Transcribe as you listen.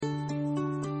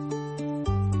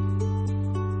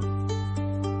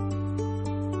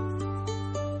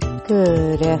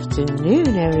Good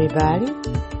afternoon, everybody.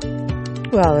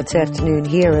 Well, it's afternoon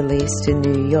here, at least in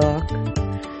New York.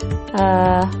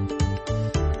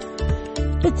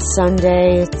 It's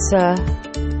Sunday. It's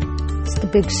the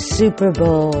big Super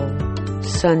Bowl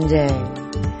Sunday.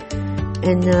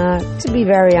 And to be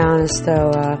very honest,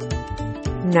 though,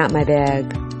 not my bag.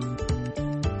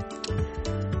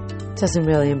 Doesn't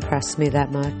really impress me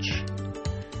that much.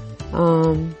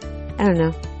 I don't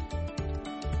know.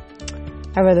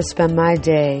 I'd rather spend my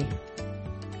day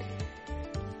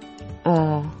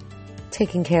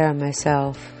taking care of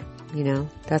myself, you know.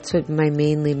 That's what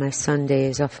mainly my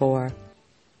Sundays are for.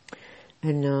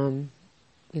 And,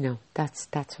 you know, that's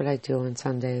what I do on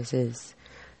Sundays is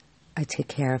I take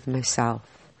care of myself.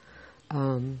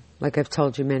 Like I've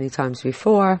told you many times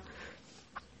before,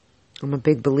 I'm a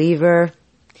big believer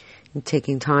in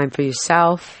taking time for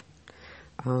yourself.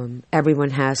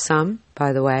 Everyone has some,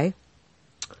 by the way.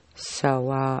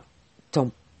 So,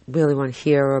 don't really want to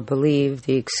hear or believe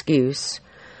the excuse,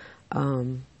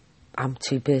 I'm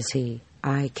too busy,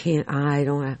 I can't, how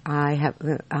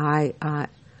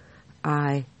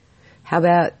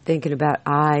about thinking about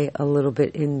I a little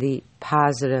bit in the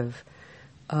positive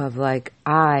of like,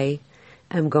 I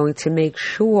am going to make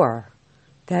sure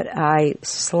that I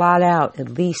slot out at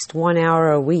least 1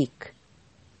 hour a week,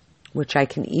 which I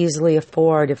can easily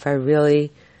afford if I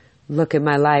really look at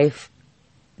my life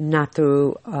not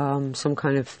through some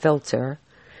kind of filter,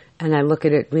 and I look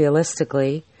at it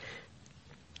realistically,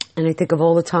 and I think of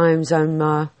all the times I'm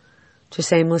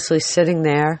just aimlessly sitting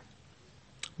there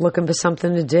looking for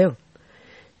something to do.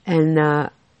 And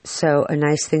so a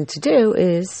nice thing to do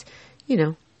is, you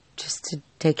know, just to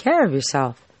take care of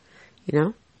yourself. You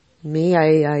know, me,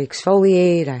 I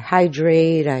exfoliate, I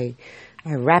hydrate, I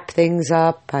wrap things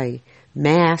up, I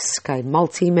mask, I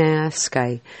multi-mask,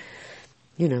 I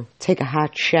take a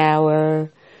hot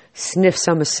shower, sniff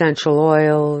some essential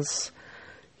oils,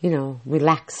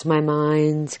 relax my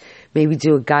mind, maybe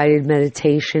do a guided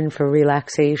meditation for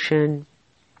relaxation,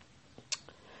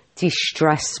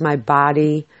 de-stress my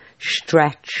body,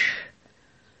 stretch,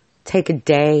 take a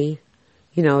day,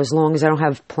 as long as I don't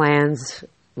have plans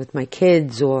with my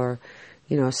kids or,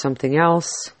 something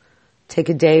else, take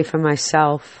a day for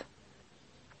myself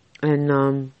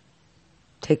and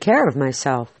take care of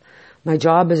myself. My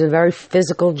job is a very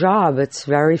physical job. It's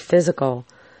very physical.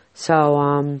 So,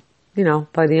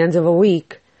 by the end of a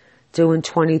week, doing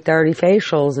 20, 30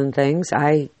 facials and things,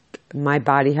 my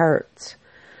body hurts.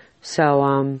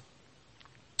 So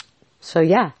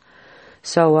yeah.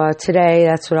 So, today,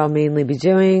 that's what I'll mainly be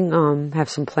doing. Have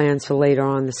some plans for later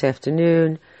on this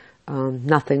afternoon.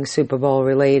 Nothing Super Bowl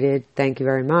related. Thank you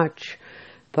very much.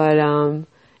 But,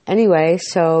 anyway,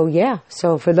 so yeah.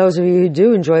 So for those of you who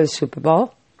do enjoy the Super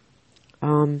Bowl,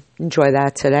 enjoy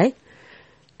that today.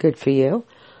 Good for you.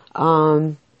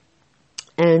 So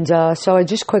I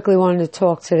just quickly wanted to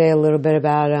talk today a little bit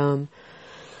about,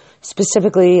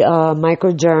 specifically,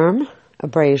 microabrasion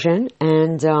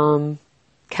and,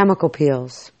 chemical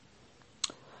peels.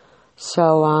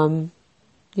 So,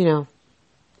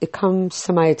 it comes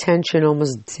to my attention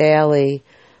almost daily,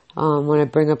 when I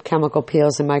bring up chemical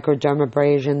peels and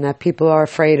microdermabrasion that people are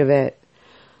afraid of it.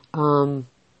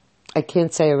 I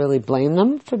can't say I really blame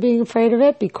them for being afraid of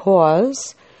it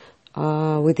because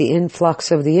with the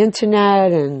influx of the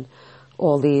internet and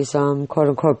all these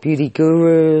quote-unquote beauty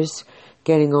gurus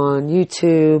getting on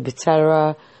YouTube,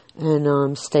 etc.,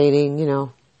 and stating,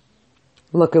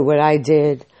 look at what I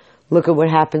did, look at what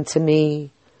happened to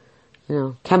me,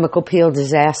 chemical peel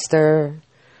disaster,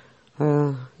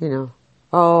 oh,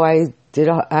 I did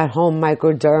at-home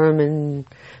microderm and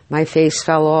my face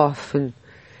fell off and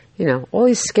all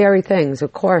these scary things.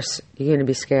 Of course, you're going to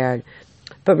be scared.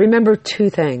 But remember two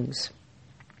things.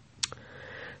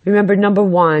 Remember, number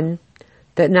one,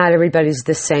 that not everybody's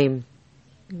the same.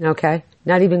 Okay?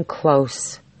 Not even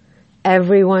close.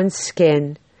 Everyone's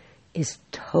skin is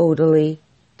totally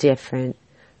different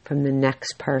from the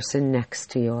next person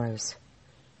next to yours.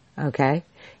 Okay?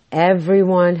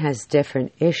 Everyone has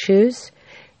different issues.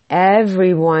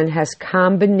 Everyone has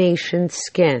combination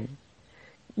skin.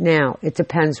 Now, it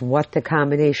depends what the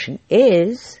combination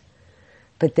is,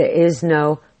 but there is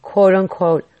no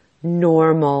quote-unquote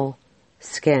normal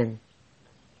skin.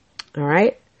 All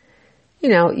right?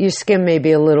 Your skin may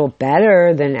be a little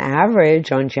better than average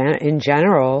in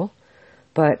general,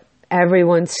 but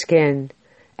everyone's skin,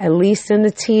 at least in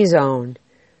the T-zone,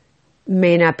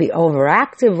 may not be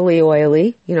overactively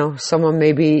oily. Someone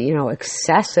may be,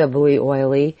 excessively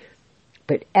oily,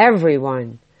 but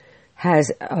everyone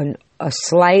has a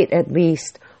slight, at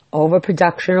least,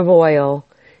 overproduction of oil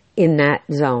in that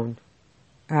zone.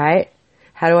 All right?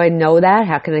 How do I know that?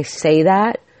 How can I say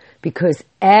that? Because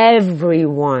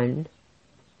everyone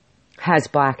has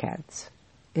blackheads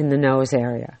in the nose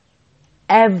area.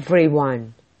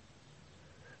 Everyone.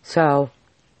 So,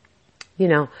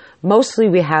 mostly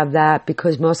we have that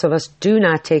because most of us do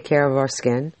not take care of our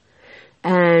skin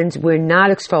and we're not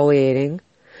exfoliating.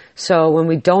 So when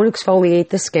we don't exfoliate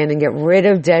the skin and get rid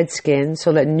of dead skin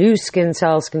so that new skin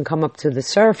cells can come up to the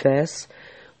surface,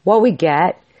 what we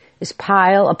get is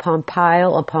pile upon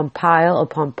pile upon pile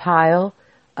upon pile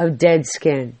of dead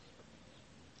skin.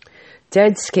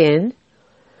 Dead skin,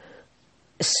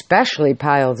 especially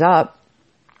piled up,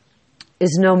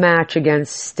 is no match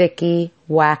against sticky,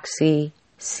 waxy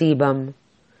sebum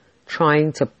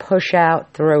trying to push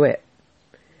out through it.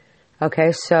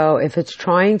 Okay, so if it's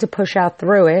trying to push out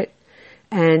through it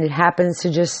and it happens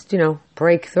to just,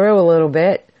 break through a little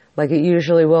bit, like it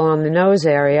usually will on the nose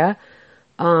area,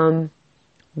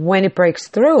 when it breaks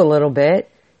through a little bit,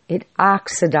 it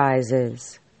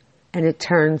oxidizes and it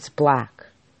turns black.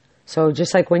 So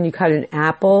just like when you cut an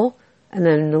apple and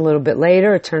then a little bit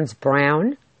later it turns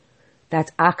brown,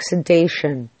 that's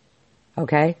oxidation,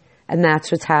 okay? And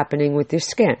that's what's happening with your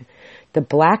skin. The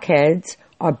blackheads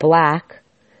are black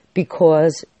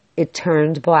because it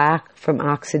turned black from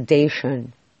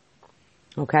oxidation,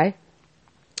 okay?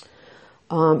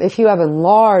 If you have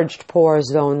enlarged pores,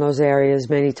 though, in those areas,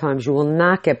 many times you will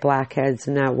not get blackheads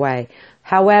in that way.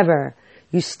 However,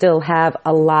 you still have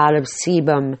a lot of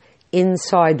sebum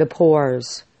inside the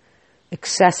pores,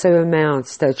 excessive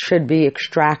amounts that should be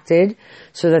extracted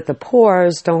so that the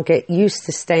pores don't get used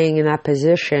to staying in that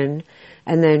position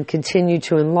and then continue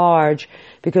to enlarge,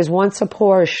 because once a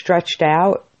pore is stretched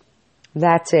out,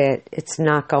 that's it. It's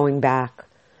not going back.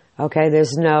 Okay,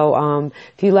 there's no,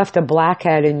 if you left a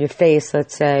blackhead in your face,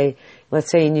 let's say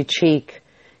in your cheek,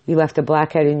 you left a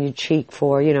blackhead in your cheek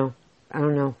for, a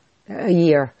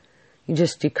year. You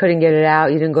couldn't get it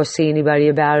out. You didn't go see anybody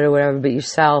about it or whatever, but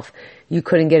yourself, you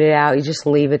couldn't get it out. You just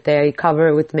leave it there. You cover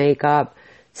it with makeup.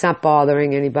 It's not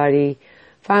bothering anybody.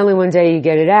 Finally, one day you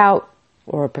get it out,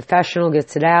 or a professional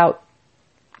gets it out,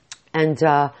 and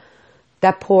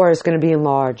that pore is going to be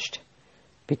enlarged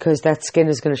because that skin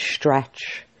is going to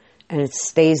stretch. And it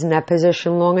stays in that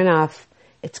position long enough,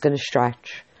 it's going to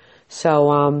stretch.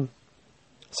 So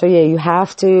you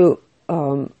have to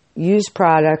use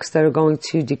products that are going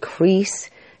to decrease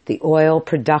the oil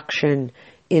production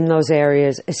in those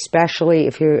areas, especially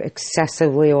if you're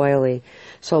excessively oily.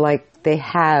 So like they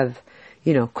have,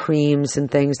 creams and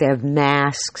things. They have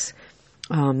masks.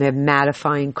 They have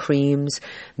mattifying creams,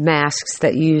 masks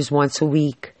that you use once a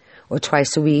week or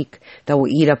twice a week that will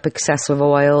eat up excessive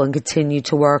oil and continue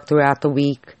to work throughout the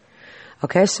week.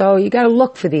 Okay, so you got to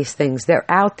look for these things. They're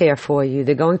out there for you.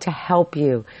 They're going to help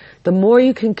you. The more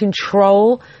you can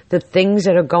control the things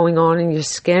that are going on in your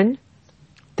skin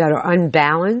that are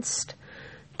unbalanced,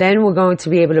 then we're going to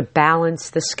be able to balance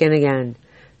the skin again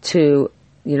to,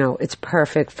 its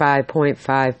perfect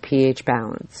 5.5 pH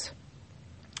balance,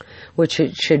 which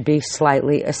it should be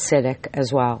slightly acidic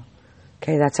as well.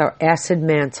 Okay, that's our acid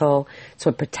mantle. It's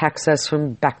what protects us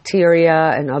from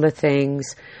bacteria and other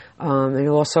things. And it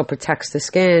also protects the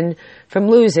skin from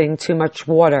losing too much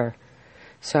water.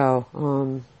 So,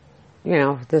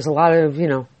 there's a lot of,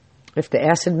 if the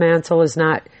acid mantle is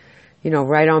not,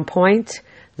 right on point,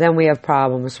 then we have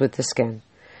problems with the skin.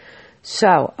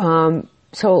 So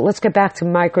let's get back to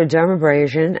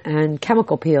microdermabrasion and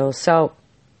chemical peels. So,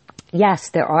 yes,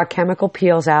 there are chemical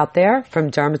peels out there from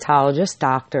dermatologists,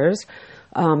 doctors.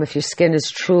 If your skin is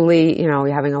truly,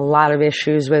 you're having a lot of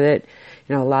issues with it,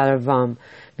 a lot of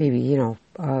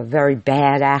very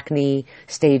bad acne,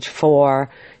 stage 4,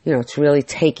 it's really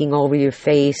taking over your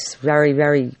face, very,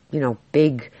 very,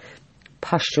 big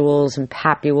pustules and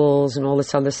papules and all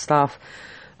this other stuff.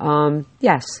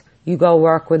 Yes, you go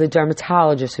work with a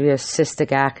dermatologist. If you have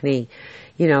cystic acne,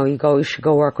 you should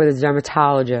go work with a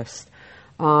dermatologist.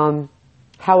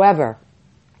 However,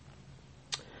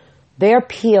 their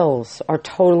peels are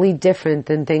totally different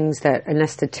than things that an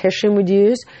esthetician would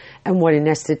use, and what an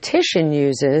esthetician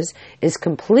uses is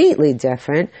completely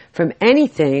different from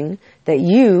anything that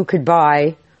you could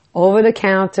buy over the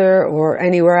counter or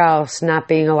anywhere else, not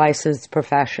being a licensed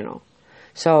professional.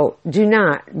 So do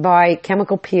not buy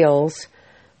chemical peels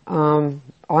on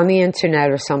the internet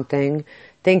or something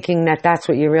thinking that that's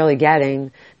what you're really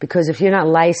getting, because if you're not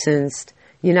licensed,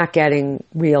 you're not getting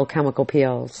real chemical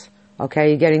peels. Okay,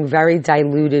 you're getting very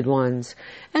diluted ones.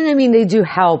 And I mean, they do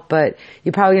help, but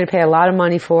you're probably going to pay a lot of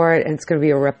money for it, and it's going to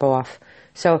be a ripoff.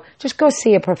 So just go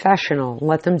see a professional and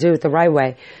let them do it the right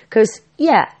way. Because,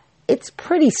 yeah, it's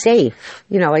pretty safe.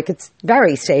 It's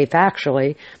very safe,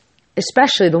 actually,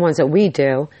 especially the ones that we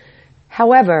do.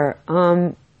 However,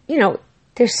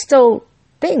 there's still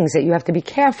things that you have to be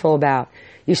careful about.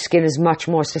 Your skin is much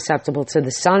more susceptible to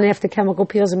the sun after chemical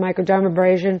peels and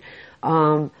microdermabrasion.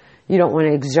 You don't want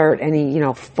to exert any,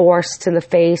 force to the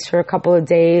face for a couple of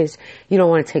days. You don't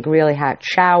want to take really hot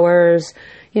showers.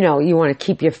 You want to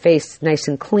keep your face nice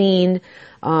and clean.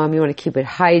 You want to keep it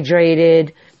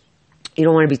hydrated. You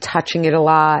don't want to be touching it a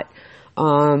lot.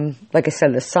 Like I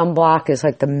said, the sunblock is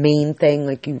like the main thing.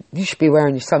 Like you should be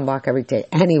wearing your sunblock every day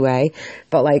anyway,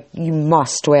 but like you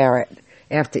must wear it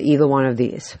after either one of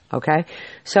these. Okay.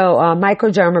 So,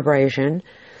 microdermabrasion,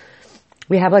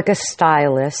 we have like a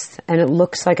stylus and it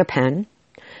looks like a pen,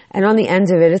 and on the end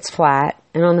of it, it's flat,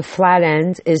 and on the flat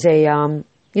end is a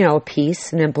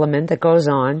piece, an implement that goes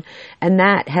on, and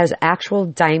that has actual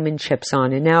diamond chips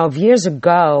on it. Now, years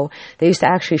ago, they used to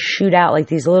actually shoot out like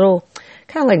these little,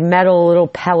 kind of like metal little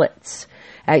pellets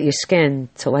at your skin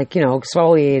to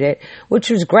exfoliate it, which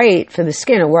was great for the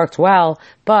skin. It worked well,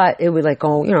 but it would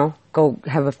go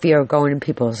have a fear of going in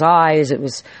people's eyes. It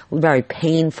was very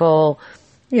painful,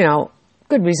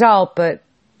 good result, but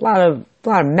a lot of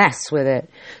mess with it.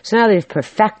 So now they've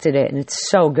perfected it, and it's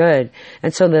so good.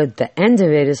 And so the end of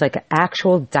it is like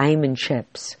actual diamond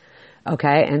chips.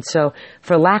 Okay. And so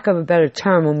for lack of a better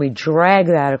term, when we drag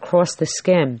that across the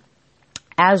skin,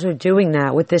 as we're doing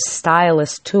that with this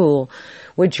stylus tool,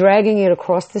 we're dragging it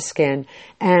across the skin,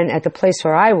 and at the place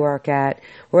where I work at,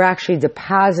 we're actually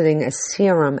depositing a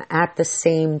serum at the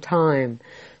same time.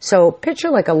 So picture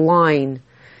like a line,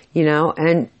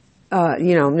 and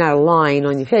not a line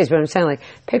on your face, but I'm saying like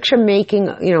picture making,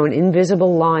 an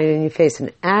invisible line in your face.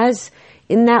 And as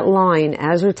in that line,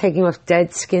 as we're taking off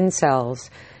dead skin cells,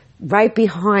 right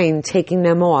behind taking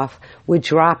them off, we're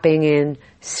dropping in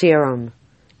serum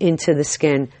into the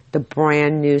skin, the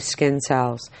brand new skin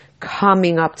cells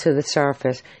coming up to the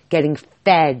surface, getting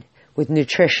fed with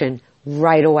nutrition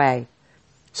right away.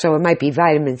 So it might be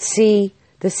vitamin C,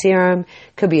 the serum,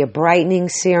 could be a brightening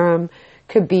serum,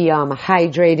 could be a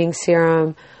hydrating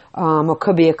serum, or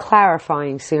could be a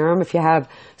clarifying serum if you have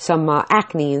some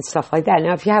acne and stuff like that.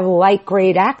 Now, if you have light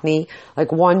grade acne,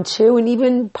 like 1, 2, and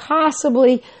even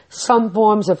possibly some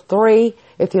forms of 3,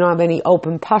 if you don't have any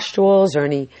open pustules or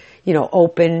any,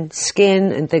 open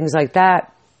skin and things like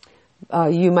that,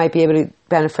 you might be able to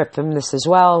benefit from this as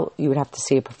well. You would have to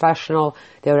see a professional.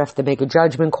 They would have to make a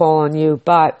judgment call on you.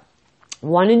 But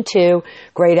 1 and 2,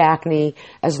 grade acne,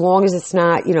 as long as it's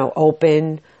not,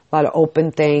 open, a lot of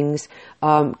open things,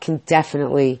 can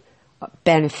definitely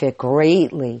benefit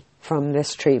greatly from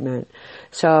this treatment.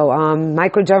 So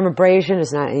microdermabrasion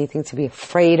is not anything to be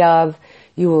afraid of.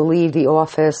 You will leave the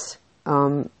office,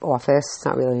 it's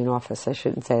not really an office, I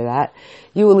shouldn't say that.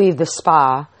 You will leave the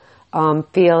spa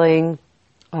feeling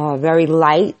very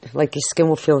light, like your skin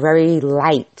will feel very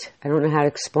light. I don't know how to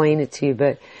explain it to you,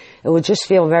 but it will just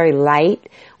feel very light,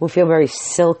 will feel very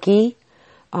silky.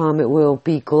 It will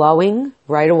be glowing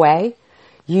right away.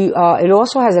 It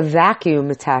also has a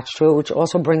vacuum attached to it, which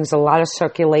also brings a lot of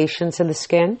circulation to the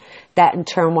skin. That in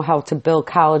turn will help to build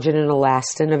collagen and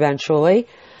elastin eventually.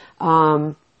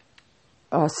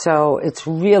 So it's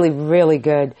really, really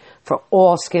good for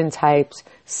all skin types,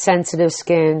 sensitive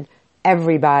skin,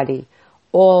 everybody,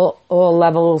 all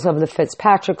levels of the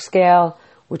Fitzpatrick scale,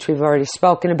 which we've already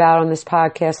spoken about on this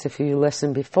podcast if you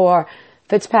listened before.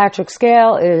 Fitzpatrick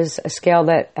scale is a scale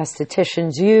that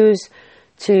estheticians use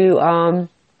to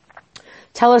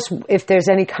tell us if there's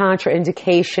any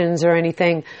contraindications or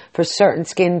anything for certain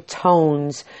skin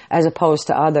tones as opposed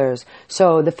to others.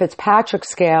 So the Fitzpatrick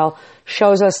scale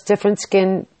shows us different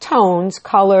skin tones,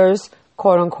 colors,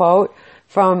 quote unquote,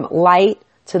 from light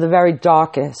to the very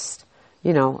darkest,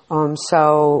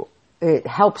 so it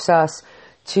helps us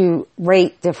to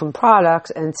rate different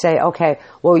products and say, okay,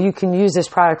 well, you can use this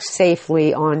product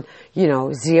safely on,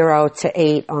 0 to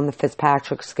 8 on the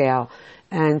Fitzpatrick scale.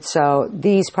 And so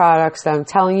these products that I'm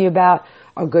telling you about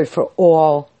are good for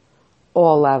all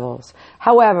levels.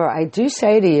 However, I do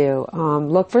say to you,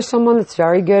 look for someone that's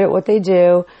very good at what they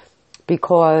do,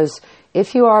 because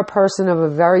if you are a person of a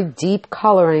very deep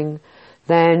coloring,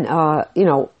 then,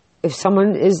 if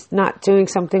someone is not doing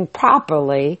something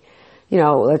properly,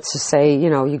 let's just say,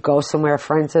 you go somewhere, a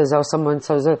friend says, someone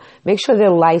says, make sure they're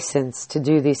licensed to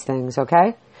do these things,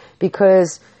 okay?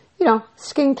 Because,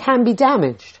 skin can be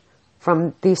damaged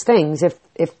from these things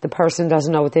if the person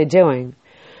doesn't know what they're doing.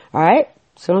 All right?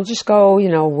 So don't just go,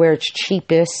 where it's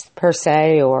cheapest per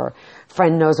se, or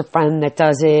friend knows a friend that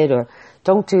does it, or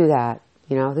don't do that.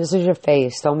 This is your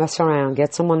face. Don't mess around.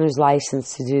 Get someone who's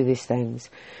licensed to do these things.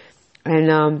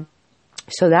 And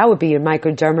So that would be your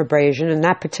microdermabrasion, and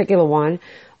that particular one,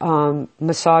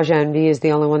 Massage Envy is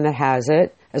the only one that has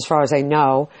it, as far as I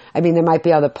know. I mean, there might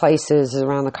be other places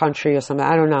around the country or something,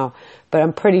 I don't know, but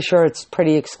I'm pretty sure it's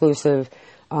pretty exclusive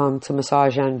to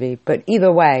Massage Envy. But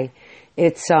either way,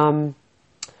 it's called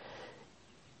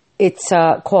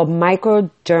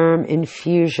microderm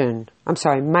infusion. I'm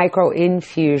sorry,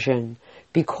 microinfusion,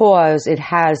 because it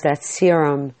has that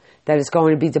serum that is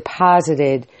going to be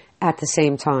deposited at the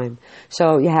same time.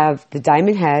 So you have the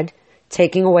diamond head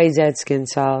taking away dead skin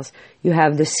cells. You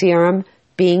have the serum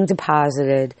being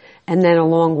deposited, and then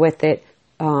along with it,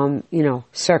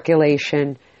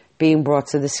 circulation being brought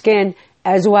to the skin,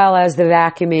 as well as the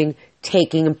vacuuming,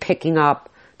 taking and picking up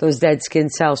those dead skin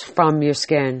cells from your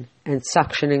skin and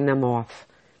suctioning them off.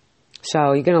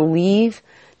 So you're going to leave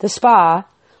the spa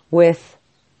with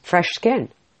fresh skin.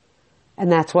 And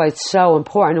that's why it's so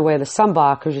important to wear the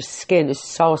sunblock, because your skin is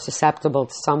so susceptible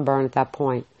to sunburn at that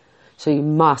point. So you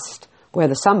must wear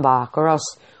the sunblock, or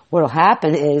else what will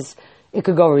happen is it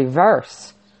could go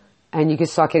reverse and you could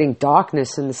start getting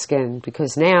darkness in the skin,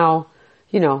 because now,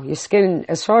 your skin,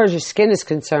 as far as your skin is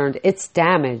concerned, it's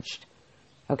damaged.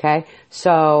 Okay?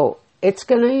 So it's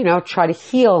going to, try to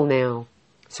heal now.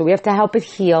 So we have to help it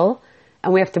heal,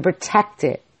 and we have to protect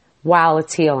it while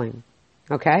it's healing.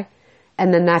 Okay?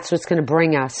 And then that's what's going to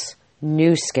bring us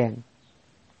new skin.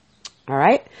 All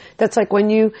right? That's like when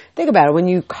you, think about it, when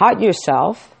you cut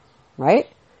yourself, right?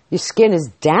 Your skin is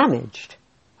damaged.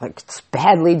 Like, it's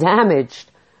badly damaged.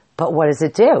 But what does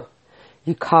it do?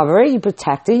 You cover it, you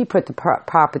protect it, you put the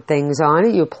proper things on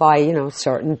it, you apply,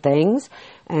 certain things,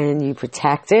 and you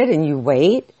protect it, and you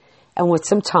wait. And with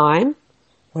some time,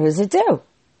 what does it do?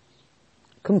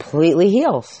 Completely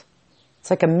heals.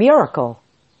 It's like a miracle.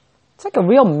 It's like a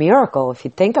real miracle if you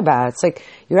think about it. It's like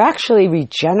you're actually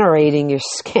regenerating your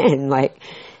skin. Like,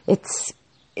 it's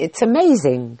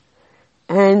amazing.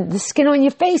 And the skin on your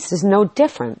face is no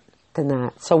different than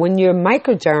that. So when you're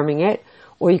microderming it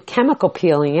or you're chemical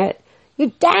peeling it,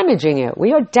 you're damaging it.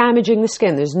 We are damaging the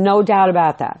skin. There's no doubt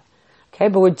about that. Okay,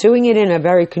 but we're doing it in a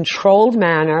very controlled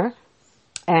manner,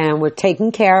 and we're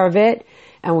taking care of it,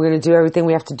 and we're going to do everything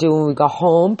we have to do when we go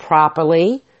home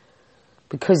properly,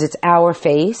 because it's our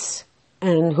face.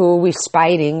 And who are we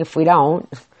spiting if we don't?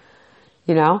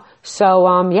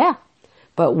 So, yeah.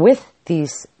 But with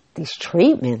these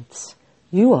treatments,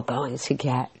 you are going to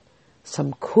get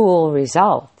some cool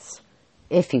results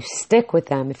if you stick with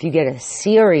them, if you get a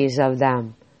series of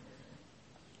them.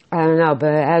 I don't know,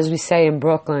 but as we say in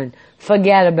Brooklyn,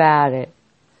 forget about it.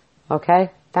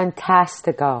 Okay?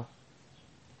 Fantastico.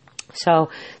 So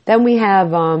then we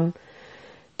have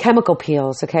chemical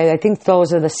peels, okay? I think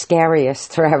those are the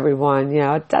scariest for everyone.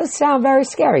 It does sound very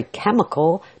scary.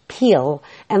 Chemical peel.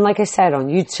 And like I said, on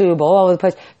YouTube, all over the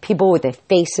place, people with their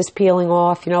faces peeling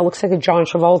off. It looks like a John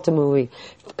Travolta movie.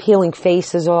 Peeling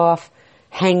faces off,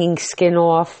 hanging skin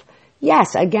off.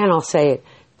 Yes, again, I'll say it.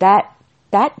 That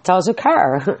does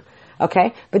occur,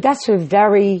 okay? But that's a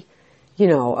very,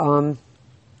 really,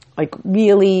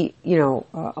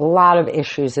 a lot of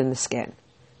issues in the skin.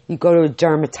 You go to a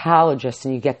dermatologist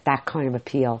and you get that kind of a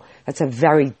peel. That's a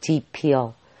very deep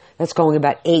peel. That's going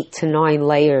about 8 to 9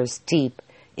 layers deep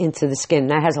into the skin.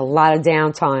 That has a lot of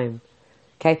downtime.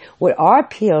 Okay? What our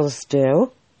peels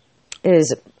do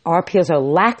is, our peels are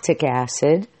lactic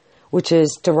acid, which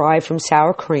is derived from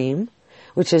sour cream,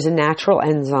 which is a natural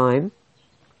enzyme.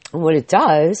 And what it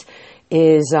does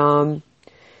is,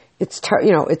 it's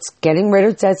getting rid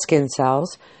of dead skin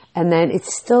cells, and then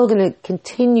it's still going to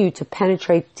continue to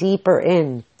penetrate deeper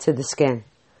into the skin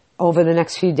over the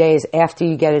next few days after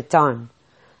you get it done.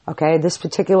 Okay, this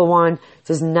particular one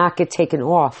does not get taken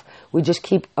off. We just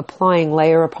keep applying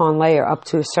layer upon layer up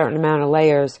to a certain amount of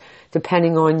layers,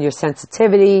 depending on your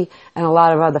sensitivity and a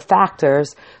lot of other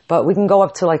factors. But we can go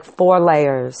up to like 4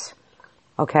 layers.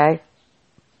 Okay,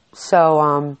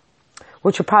 so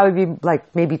which would probably be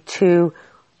like maybe 2,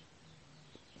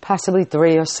 possibly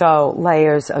 3 or so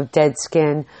layers of dead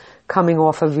skin coming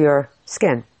off of your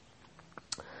skin.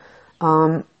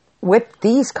 With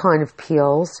these kind of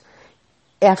peels,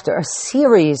 after a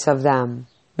series of them,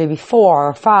 maybe 4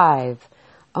 or 5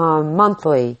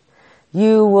 monthly,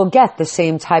 you will get the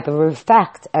same type of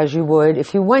effect as you would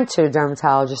if you went to a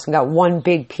dermatologist and got one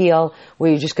big peel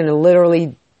where you're just going to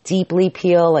literally deeply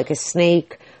peel like a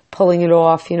snake, pulling it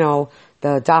off,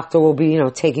 the doctor will be,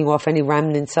 taking off any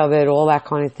remnants of it, all that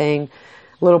kind of thing.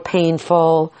 A little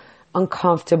painful,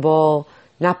 uncomfortable,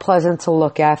 not pleasant to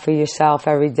look at for yourself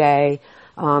every day,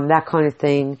 that kind of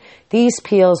thing. These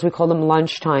peels, we call them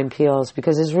lunchtime peels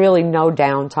because there's really no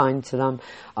downtime to them.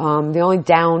 The only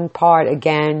down part,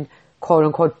 again, quote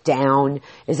unquote down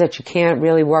is that you can't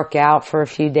really work out for a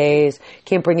few days,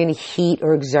 can't bring any heat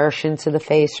or exertion to the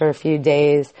face for a few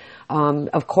days.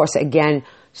 Of course, again,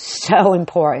 so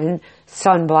important,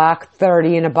 sunblock,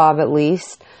 30 and above at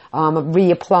least,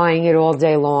 reapplying it all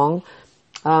day long.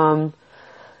 And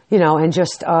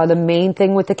just the main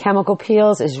thing with the chemical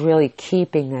peels is really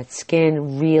keeping that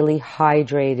skin really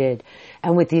hydrated.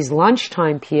 And with these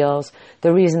lunchtime peels,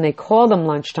 the reason they call them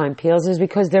lunchtime peels is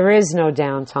because there is no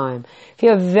downtime. If you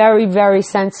have very, very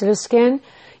sensitive skin,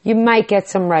 you might get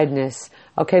some redness.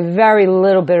 Okay, very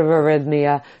little bit of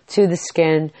arrhythmia to the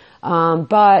skin,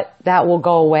 but that will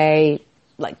go away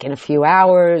like in a few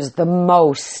hours, the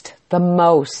most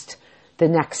the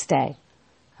next day.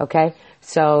 Okay,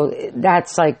 so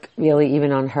that's like really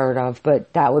even unheard of,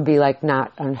 but that would be like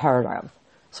not unheard of.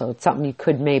 So it's something you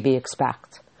could maybe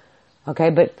expect.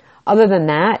 Okay, but other than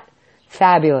that,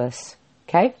 fabulous.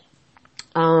 Okay,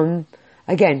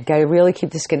 again, gotta really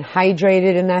keep the skin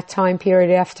hydrated in that time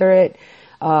period after it.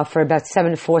 For about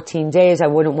 7 to 14 days, I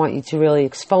wouldn't want you to really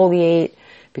exfoliate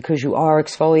because you are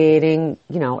exfoliating,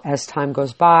 as time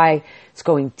goes by. It's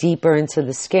going deeper into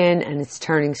the skin and it's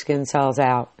turning skin cells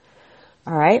out.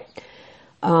 All right.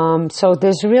 So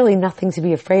there's really nothing to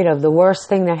be afraid of. The worst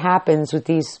thing that happens with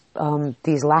these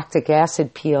lactic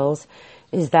acid peels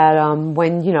is that,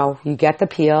 when, you get the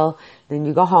peel, then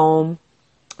you go home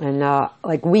and,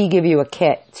 like we give you a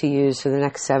kit to use for the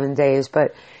next 7 days,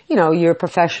 but, your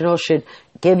professional should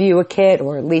give you a kit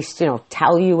or at least,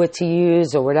 tell you what to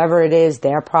use or whatever it is,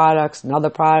 their products, another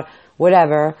product,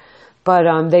 whatever. But,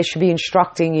 they should be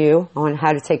instructing you on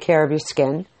how to take care of your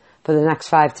skin for the next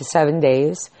 5 to 7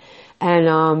 days.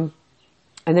 And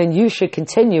then you should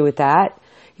continue with that,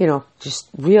 just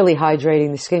really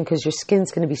hydrating the skin because your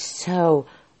skin's going to be so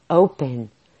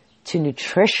open to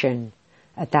nutrition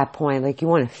at that point. Like you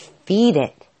want to feed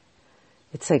it.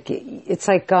 It's like, what's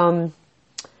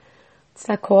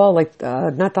that called? Like,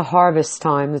 not the harvest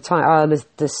time,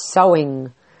 the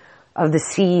sowing of the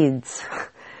seeds,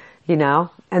 and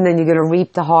then you're going to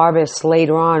reap the harvest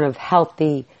later on of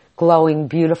healthy, glowing,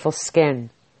 beautiful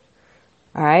skin.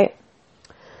 All right.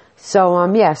 So,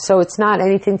 so it's not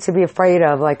anything to be afraid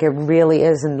of. Like it really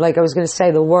isn't. Like I was going to say,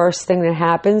 the worst thing that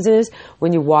happens is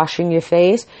when you're washing your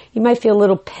face, you might feel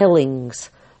little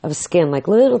pillings of skin, like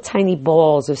little tiny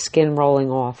balls of skin rolling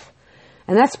off.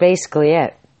 And that's basically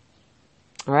it.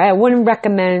 All right. I wouldn't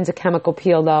recommend a chemical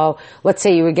peel though. Let's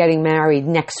say you were getting married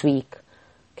next week.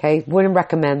 Okay. Wouldn't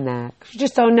recommend that. You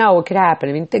just don't know what could happen.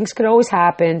 I mean, things could always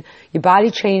happen. Your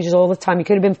body changes all the time. You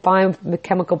could have been fine with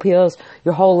chemical peels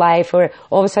your whole life, or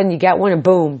all of a sudden you get one and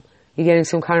boom, you're getting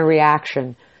some kind of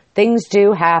reaction. Things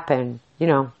do happen.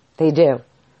 They do.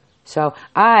 So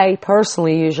I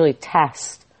personally usually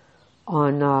test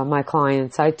on my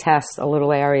clients. I test a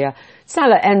little area. It's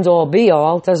not an end-all,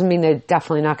 be-all. It doesn't mean they're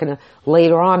definitely not going to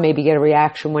later on maybe get a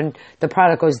reaction when the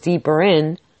product goes deeper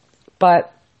in.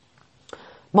 But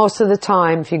most of the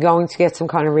time, if you're going to get some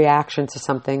kind of reaction to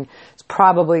something, it's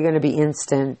probably going to be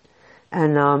instant.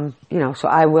 And, so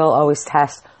I will always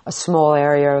test a small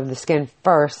area of the skin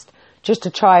first just to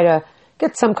try to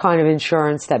get some kind of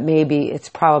insurance that maybe it's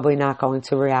probably not going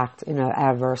to react in an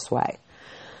adverse way.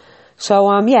 So,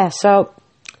 so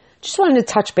just wanted to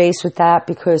touch base with that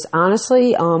because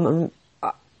honestly,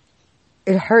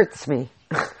 it hurts me.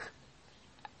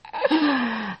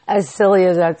 As silly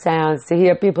as that sounds, to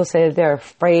hear people say that they're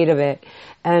afraid of it.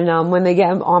 And when they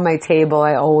get on my table,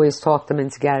 I always talk them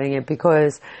into getting it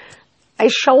because I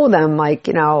show them,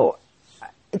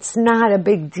 it's not a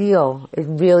big deal. It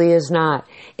really is not.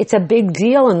 It's a big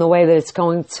deal in the way that it's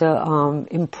going to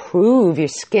improve your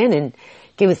skin and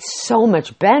give it so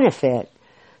much benefit.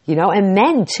 And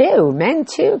men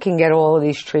too can get all of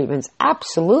these treatments.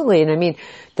 Absolutely. And I mean,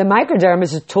 the microderm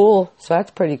is a tool, so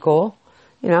that's pretty cool,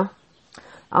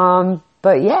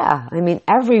 But yeah, I mean,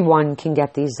 everyone can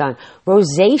get these done.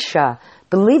 Rosacea,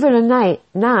 believe it or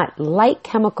not, light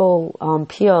chemical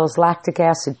peels, lactic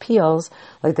acid peels,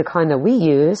 like the kind that we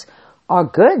use, are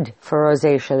good for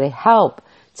rosacea. They help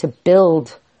to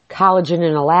build collagen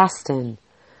and elastin.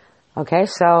 Okay,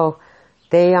 so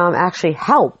they actually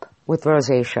help with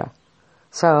rosacea.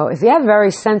 So if you have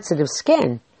very sensitive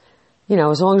skin,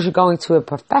 as long as you're going to a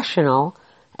professional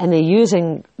and they're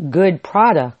using good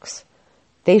products,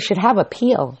 they should have a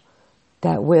peel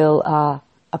that will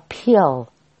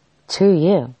appeal to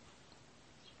you.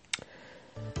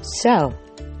 So,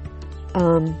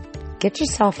 get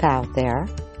yourself out there.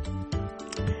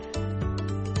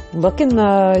 Look in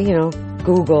the,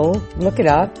 Google, look it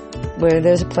up, where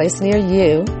there's a place near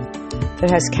you that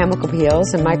has chemical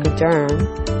peels and microderm,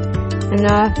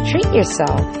 and treat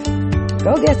yourself.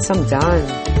 Go get some done.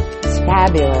 It's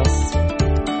fabulous.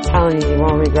 I'm telling you, you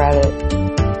won't regret it.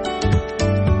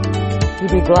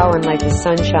 You'll be glowing like the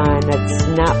sunshine that's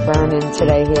not burning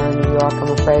today here in New York,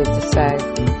 I'm afraid to say.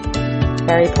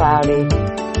 Very cloudy.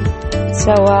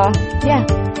 So, yeah.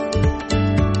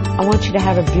 I want you to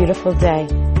have a beautiful day.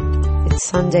 It's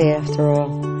Sunday after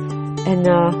all. And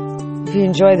if you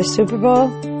enjoy the Super Bowl,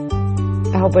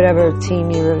 I hope whatever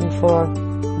team you're rooting for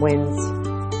wins.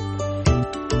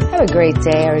 Have a great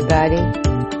day, everybody.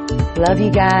 Love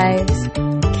you guys.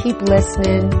 Keep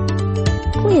listening.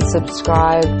 Please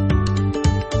subscribe.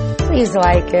 Please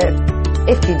like it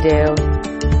if you do.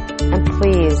 And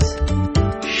please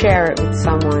share it with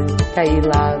someone that you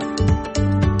love.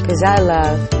 Because I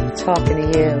love talking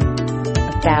to you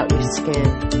about your skin.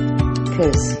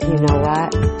 Because you know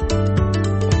what?